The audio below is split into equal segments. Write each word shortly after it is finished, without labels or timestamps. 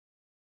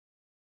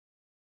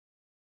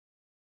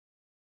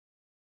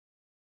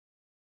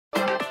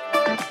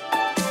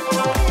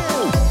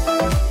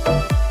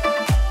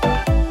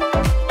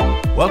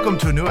Welcome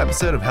to a new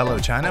episode of Hello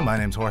China. My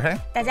name's Jorge.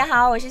 大家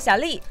好，我是小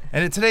丽。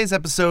 And in today's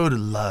episode,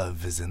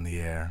 love is in the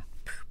air.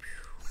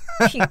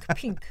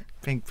 Pink.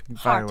 Pink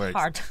Heart,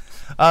 fireworks.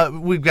 heart.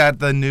 We've got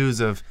the news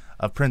of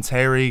Prince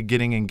Harry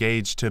getting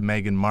engaged to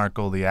Meghan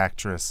Markle, the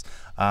actress.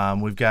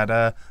 We've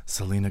got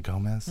Selena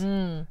Gomez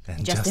and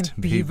Justin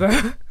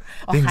Bieber.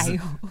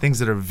 Things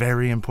that are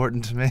very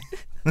important to me.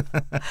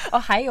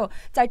 还有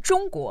在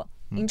中国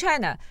in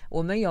China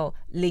我们有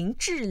林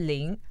志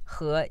玲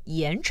和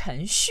言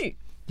承旭。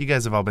 You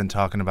guys have all been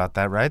talking about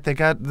that, right?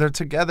 They're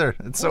together.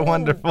 It's so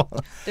wonderful.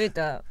 对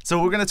的。 So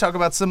we're going to talk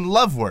about some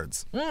love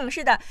words.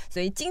 是的。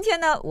所以今天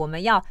呢，我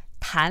们要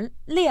谈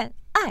恋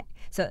爱。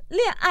So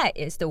恋爱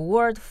is the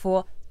word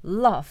for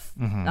love.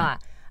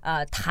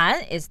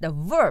 谈 is the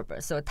verb.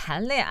 So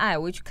谈恋爱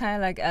which kind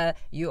of like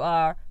you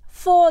are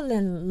fall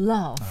in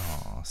love.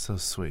 Oh, so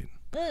sweet.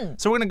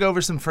 So we're going to go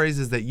over some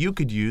phrases that you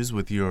could use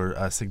with your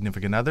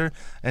significant other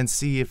and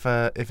see if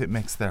it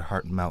makes their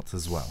heart melt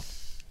as well.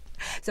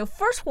 So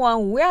first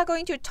one, we are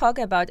going to talk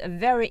about a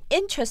very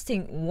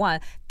interesting one.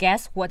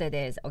 Guess what it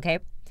is,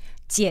 okay?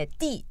 姐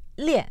弟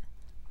恋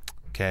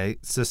Okay,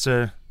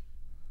 sister,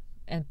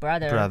 and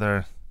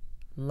brother.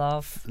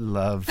 Love.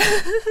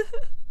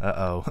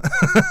 Uh-oh.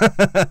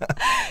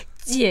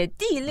 姐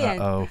弟恋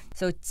Uh-oh.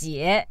 So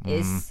姐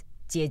is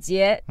姐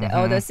姐, the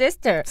older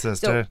sister.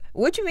 Sister. So,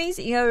 which means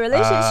in a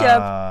relationship,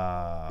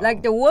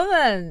 like the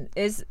woman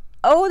is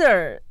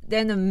older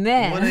than the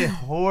man. What a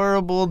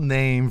horrible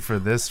name for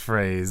this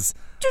phrase.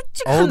 这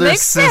很 Older make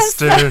sense.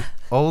 sister,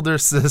 older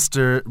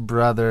sister,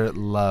 brother,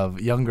 love,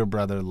 younger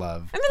brother,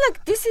 love. I mean,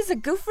 like, this is a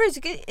good phrase.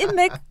 It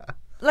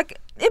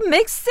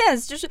makes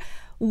sense. 就是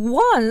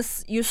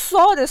once you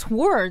saw this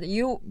word,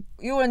 you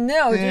will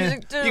know. You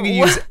can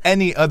use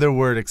any other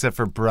word except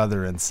for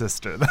brother and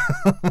sister.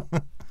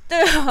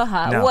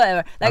 No,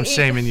 whatever. Like I'm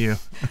shaming you.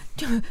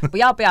 不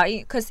要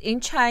because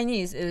in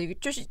Chinese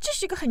就是这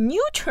是一个很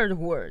neutral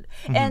word.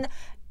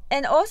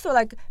 And also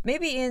like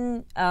maybe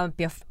in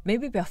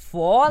maybe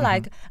before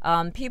like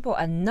people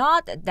are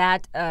not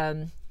that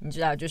你知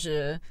道就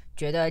是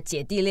觉得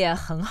姐弟恋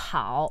很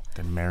好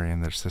They're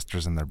marrying their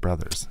sisters and their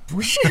brothers.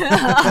 不是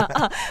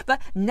But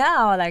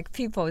now like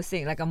people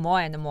think like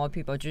more and more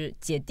people 就是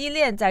姐弟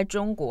恋在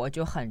中国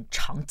就很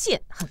常见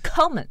很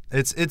common.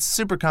 It's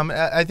super common.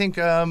 I think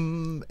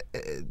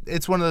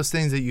it's one of those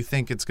things that you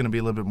think it's going to be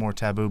a little bit more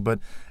taboo, but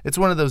it's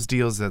one of those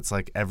deals that's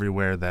like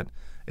everywhere that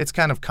it's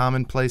kind of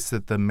commonplace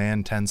that the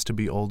man tends to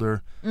be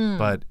older.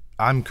 But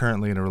I'm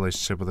currently in a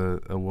relationship with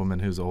a woman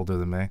who's older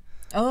than me.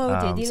 Oh,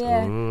 姐弟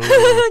恋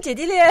姐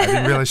弟 I didn't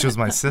恋 realize she was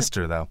my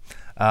sister though.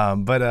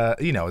 But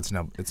you know, it's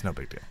no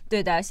big deal.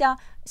 对的，像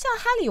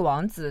哈利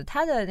王子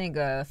他的那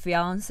个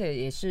fiance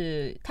也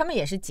是他们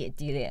也是姐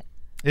弟恋。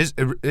 Is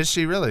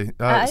she really?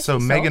 I So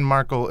think so. Meghan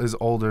Markle is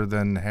older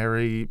than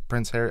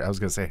Prince Harry. I was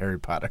going to say Harry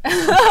Potter.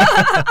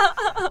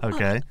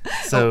 Okay.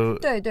 So,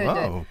 对对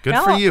对 oh, good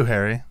然 for 后 you,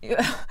 Harry.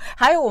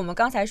 还有我们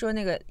刚才说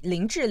那个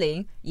林志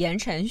玲、言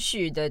承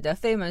旭的 the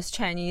famous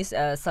Chinese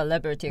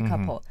celebrity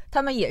couple，、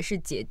他们也是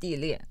姐弟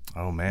恋。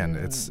 Oh man,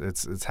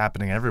 it's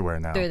happening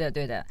everywhere now. 对的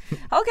对的。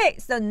Okay,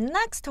 so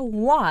next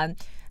one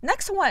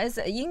is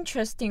an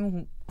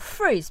interesting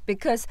phrase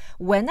because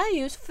when I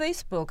use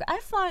Facebook, I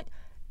find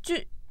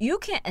you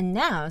can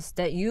announce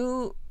that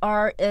you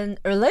are in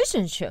a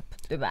relationship,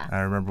 对吧？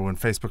 I remember when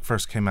Facebook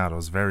first came out, it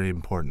was very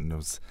important.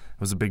 It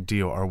was a big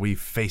deal. Are we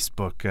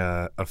Facebook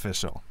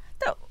official?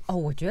 但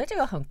我觉得这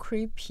个很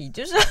creepy，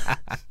 就是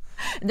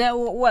then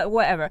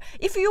whatever.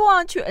 If you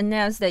want to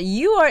announce that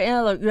you are in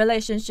a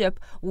relationship,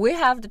 we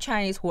have the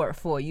Chinese word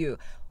for you.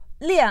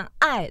 恋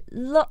爱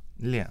了。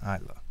恋爱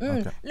了.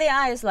 Okay. 恋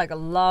爱 is like a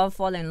love,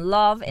 fall in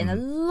love, and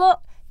love.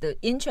 The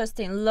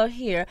interesting love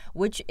here,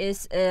 which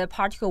is a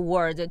particular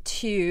word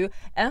to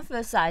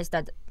emphasize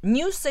that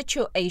new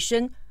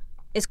situation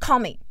is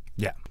coming.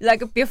 Yeah.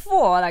 Like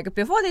before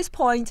this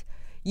point,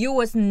 you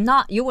were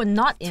not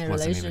in a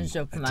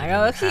relationship. It didn't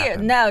Right? Here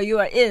happen. now you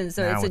are in,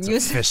 so Now it's a new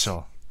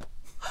official.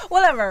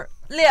 whatever.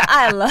 恋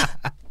爱了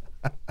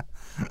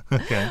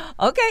Okay.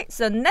 Okay,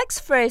 so next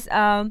phrase,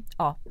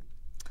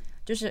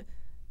 就是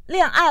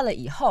恋爱了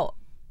以后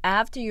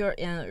after you're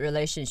in a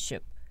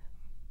relationship,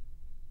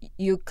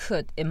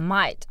 it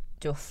might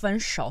就分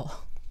手。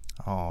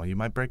 Oh, you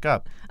might break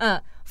up.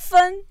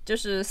 分就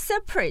是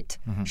separate，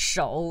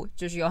手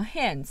就是 your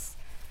hands，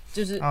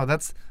就是 Oh,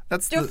 that's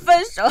就 the,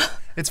 分手。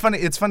 It's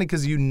funny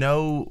because you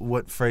know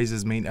what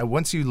phrases mean.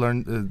 Once you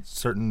learn a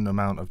certain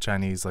amount of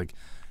Chinese, like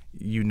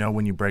you know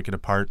when you break it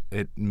apart,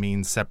 it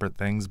means separate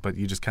things, but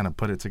you just kind of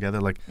put it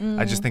together. Like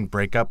I just think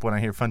break up when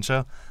I hear 分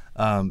手.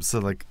 So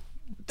like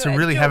to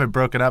really have it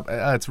broken up,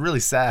 it's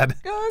really sad.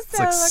 It's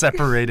like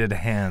separated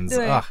hands.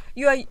 对 Ugh.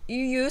 you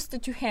used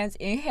to hands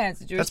in hands，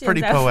 就是 That's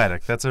pretty 现在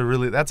poetic. That's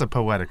a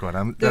poetic one.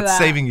 That's 对吧？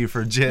 saving you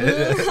for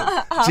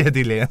姐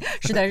弟恋.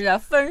 是的，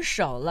分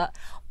手了。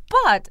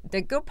But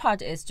the good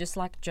part is just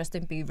like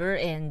Justin Bieber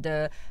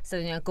and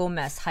Selena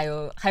Gomez 还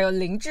有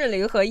林志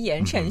玲和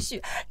言承旭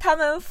他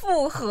们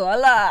复合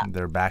了。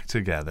 They're back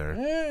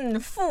together.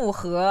 复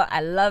合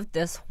I love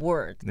this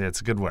word. Yeah,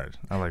 it's a good word.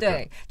 I like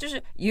对 that. 就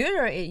是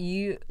usually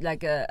you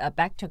like a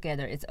back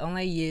together it's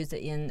only used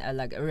in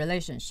like a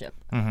relationship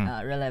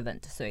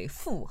relevant 所以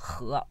复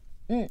合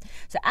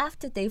so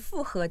after they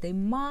复合 they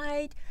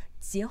might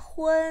结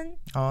婚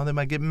Oh, they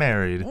might get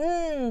married.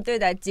 对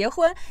的结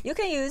婚 you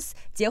can use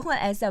结婚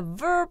as a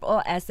verb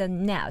or as a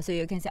noun so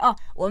you can say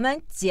我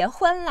们结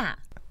婚啦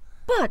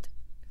but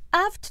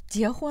after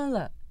结婚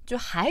了就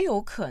还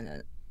有可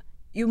能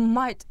you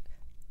might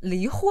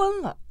离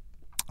婚了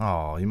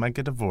Oh, you might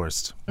get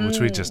divorced, which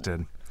we just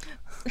did.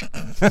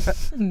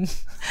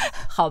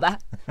 好吧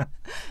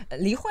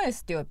离婚 is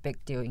still a big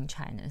deal in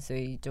China 所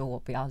以就我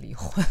不要离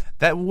婚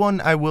That one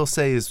I will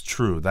say is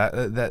true. That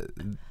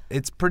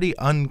it's pretty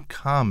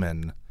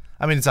uncommon.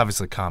 I mean, it's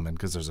obviously common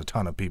because there's a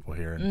ton of people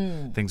here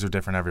and things are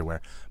different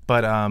everywhere.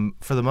 But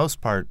for the most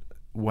part,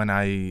 when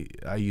I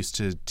used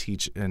to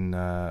teach in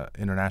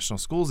international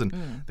schools,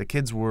 and the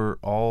kids were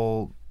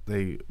all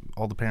the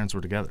parents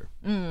were together.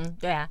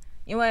 对啊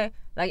因为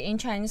like in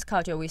Chinese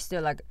culture we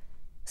still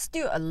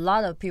a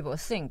lot of people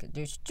think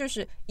就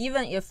是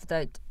even if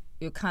that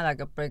you kind of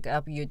like break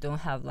up you don't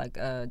have like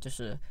a 就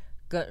是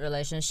good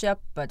relationship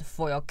but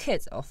for your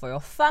kids or for your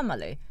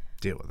family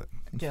Deal with it.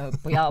 就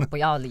不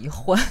要离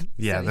婚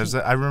Yeah,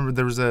 I remember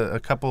there was a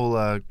couple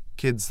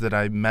kids that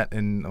I met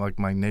in like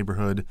my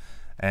neighborhood,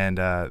 and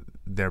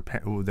their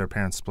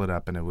parents split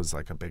up, and it was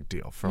like a big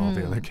deal for all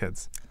the other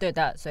kids. 对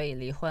的所以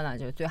离婚了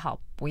就最好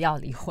不要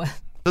离婚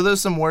So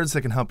there's some words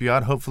that can help you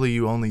out. Hopefully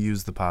you only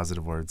use the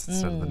positive words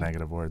instead of the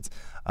negative words.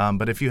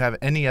 But if you have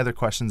any other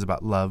questions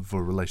about love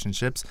or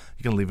relationships,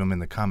 you can leave them in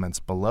the comments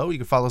below. You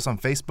can follow us on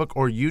Facebook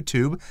or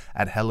YouTube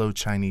at Hello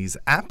Chinese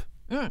App.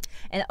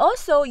 And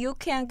also, you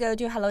can go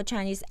to Hello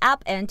Chinese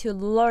app and to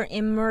learn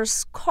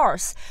immerse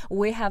course.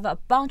 We have a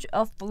bunch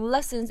of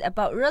lessons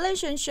about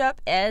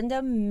relationship and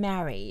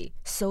marriage.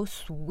 So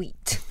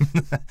sweet.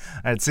 All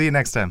right, see you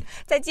next time.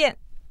 再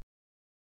见。